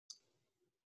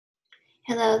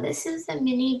Hello, this is a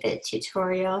mini vid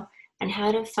tutorial on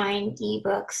how to find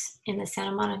ebooks in the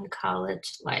Santa Monica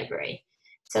College Library.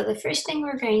 So the first thing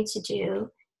we're going to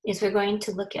do is we're going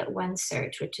to look at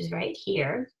OneSearch, which is right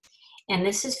here. And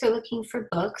this is for looking for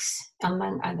books,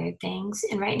 among other things.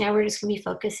 And right now we're just going to be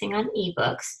focusing on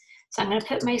ebooks. So I'm going to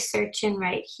put my search in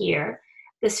right here.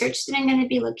 The search that I'm going to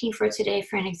be looking for today,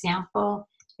 for an example,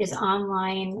 is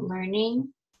online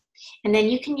learning. And then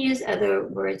you can use other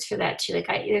words for that too. Like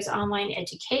there's online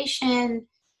education,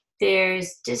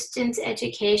 there's distance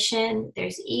education,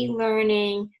 there's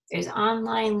e-learning, there's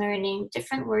online learning.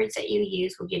 Different words that you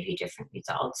use will give you different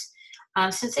results.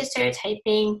 Since I started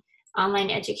typing,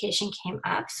 online education came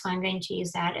up, so I'm going to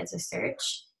use that as a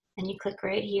search. And you click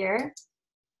right here.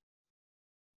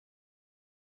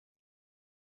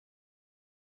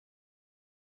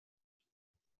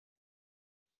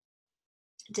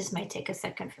 It just might take a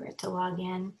second for it to log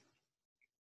in.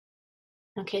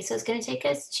 Okay, so it's going to take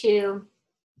us to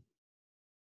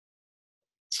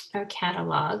our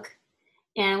catalog.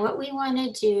 And what we want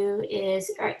to do is,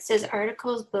 it says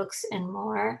articles, books, and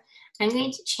more. I'm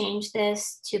going to change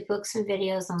this to books and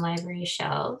videos on library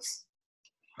shelves.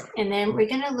 And then we're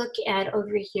going to look at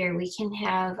over here, we can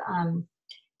have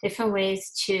different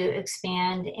ways to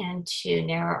expand and to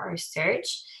narrow our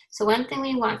search. So one thing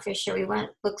we want for sure, we want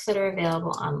books that are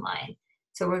available online.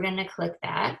 So we're going to click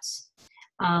that.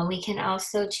 We can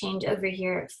also change over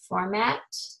here format.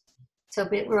 So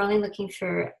we're only looking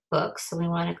for books, so we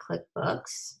want to click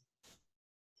books.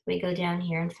 We go down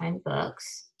here and find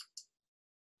books.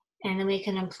 And then we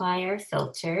can apply our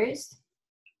filters.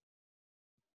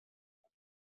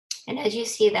 And as you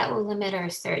see, that will limit our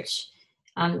search.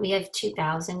 We have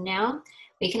 2,000 now.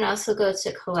 We can also go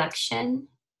to collection.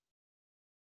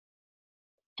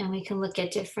 And we can look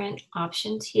at different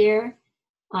options here.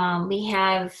 We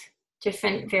have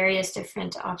various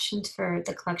different options for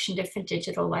the collection, different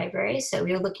digital libraries. So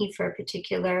we're looking for a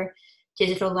particular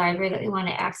digital library that we want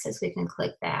to access, we can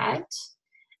click that.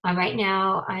 Right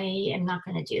now, I am not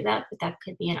going to do that, but that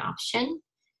could be an option.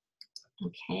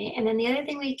 Okay, and then the other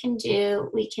thing we can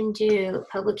do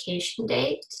publication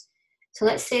date. So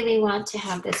let's say we want to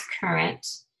have this current.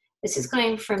 This is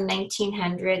going from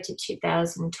 1900 to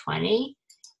 2020.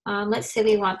 Let's say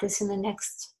we want this in the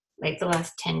next, like the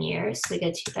last 10 years. So we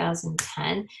go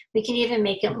 2010. We can even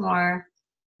make it more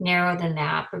narrow than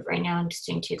that, but right now I'm just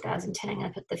doing 2010. I'm going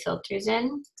to put the filters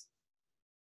in.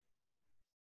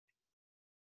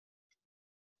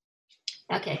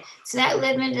 Okay, so that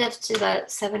limited us to about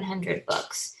 700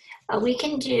 books. We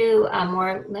can do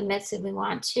more limits if we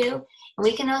want to, and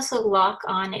we can also lock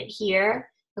on it here.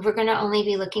 If we're going to only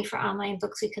be looking for online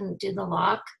books, we can do the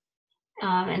lock,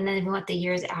 and then if we want the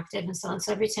years active and so on.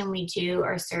 So every time we do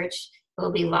our search, it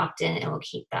will be locked in and we'll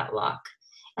keep that lock.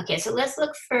 Okay, so let's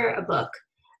look for a book.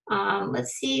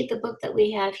 Let's see the book that we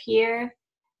have here.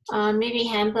 Maybe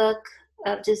Handbook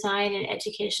of Design and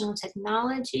Educational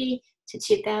Technology. It's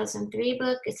a 2003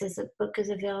 book. It says the book is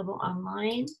available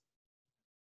online.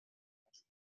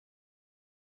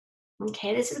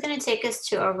 Okay, this is going to take us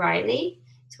to O'Reilly.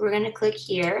 So we're going to click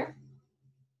here.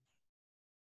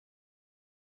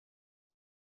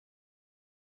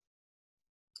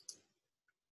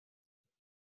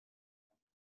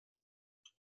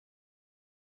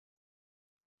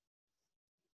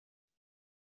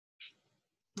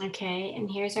 Okay, and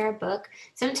here's our book.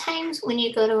 Sometimes when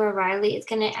you go to O'Reilly, it's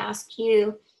going to ask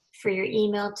you for your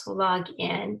email to log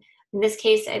in. In this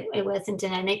case, it wasn't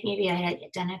done. I think maybe I had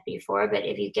done it before, but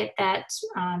if you get that,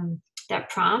 that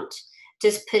prompt,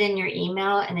 just put in your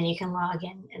email and then you can log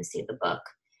in and see the book.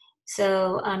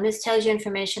 So this tells you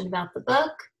information about the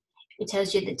book. It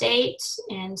tells you the date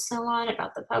and so on,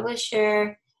 about the publisher.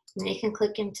 And then you can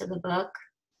click into the book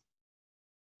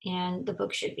and the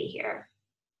book should be here.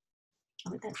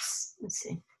 Oh, let's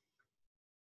see. Let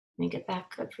me get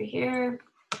back over here.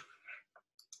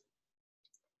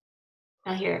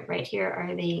 Now here, right here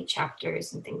are the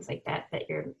chapters and things like that that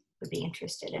you would be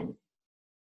interested in.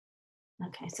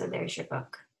 Okay, so there's your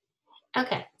book.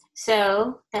 Okay,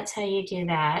 so that's how you do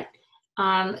that.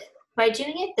 By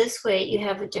doing it this way, you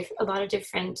have a lot of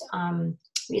different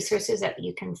resources that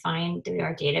you can find through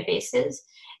our databases.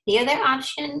 The other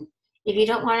option, if you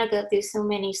don't want to go through so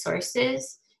many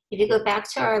sources, if you go back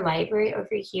to our library over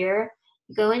here,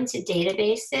 you go into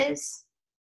databases,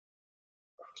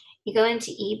 you go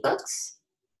into ebooks,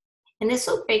 and this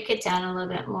will break it down a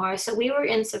little bit more. So we were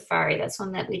in Safari, that's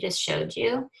one that we just showed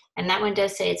you, and that one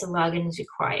does say it's a login is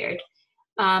required.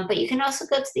 But you can also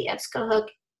go to the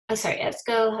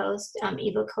EBSCOhost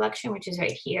ebook collection, which is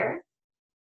right here,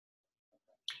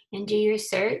 and do your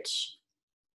search.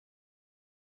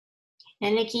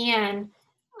 And again,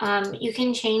 you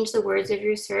can change the words of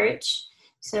your search.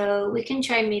 So we can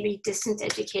try maybe distance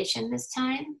education this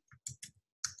time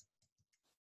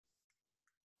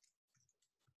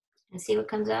and see what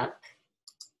comes up.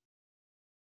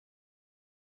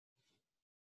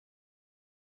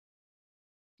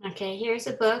 Okay, here's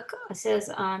a book. It says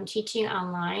Teaching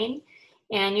Online,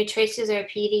 and your choices are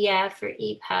PDF or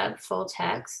EPUB, full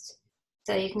text.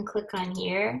 So you can click on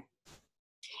here.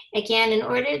 Again, in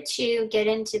order to get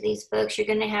into these books, you're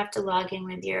going to have to log in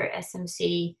with your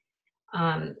SMC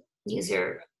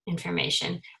user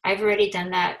information. I've already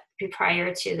done that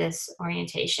prior to this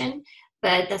orientation,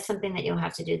 but that's something that you'll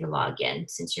have to do to log in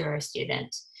since you're a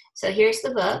student. So here's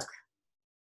the book.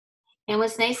 And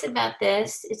what's nice about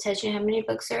this, it tells you how many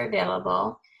books are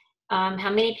available, how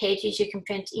many pages you can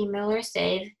print, email, or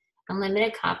save,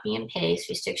 unlimited copy and paste,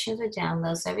 restrictions or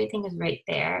downloads, so everything is right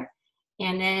there.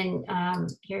 And then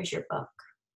here's your book.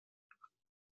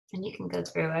 And you can go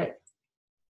through it.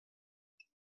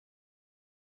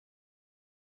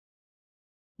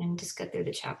 And just go through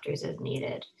the chapters as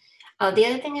needed. Oh, the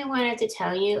other thing I wanted to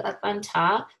tell you up on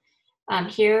top,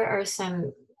 here are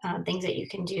some things that you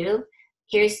can do.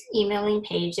 Here's emailing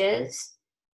pages,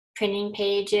 printing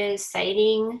pages,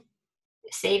 citing,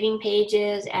 saving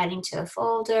pages, adding to a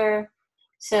folder.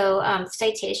 So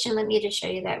citation, let me just show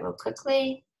you that real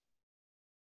quickly.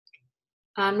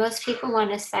 Most people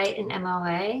want to cite an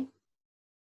MLA.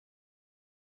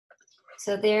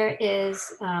 So there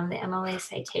is the MLA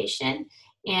citation.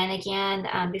 And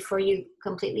again, before you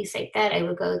completely cite that, I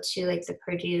would go to like the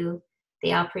Purdue,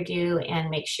 and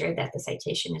make sure that the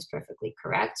citation is perfectly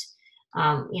correct,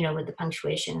 you know, with the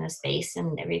punctuation and the space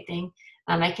and everything.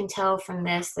 I can tell from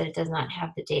this that it does not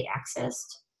have the date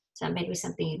accessed. So that may be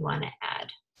something you'd want to add.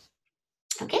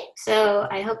 Okay, so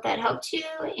I hope that helped you,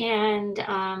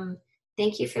 and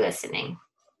thank you for listening.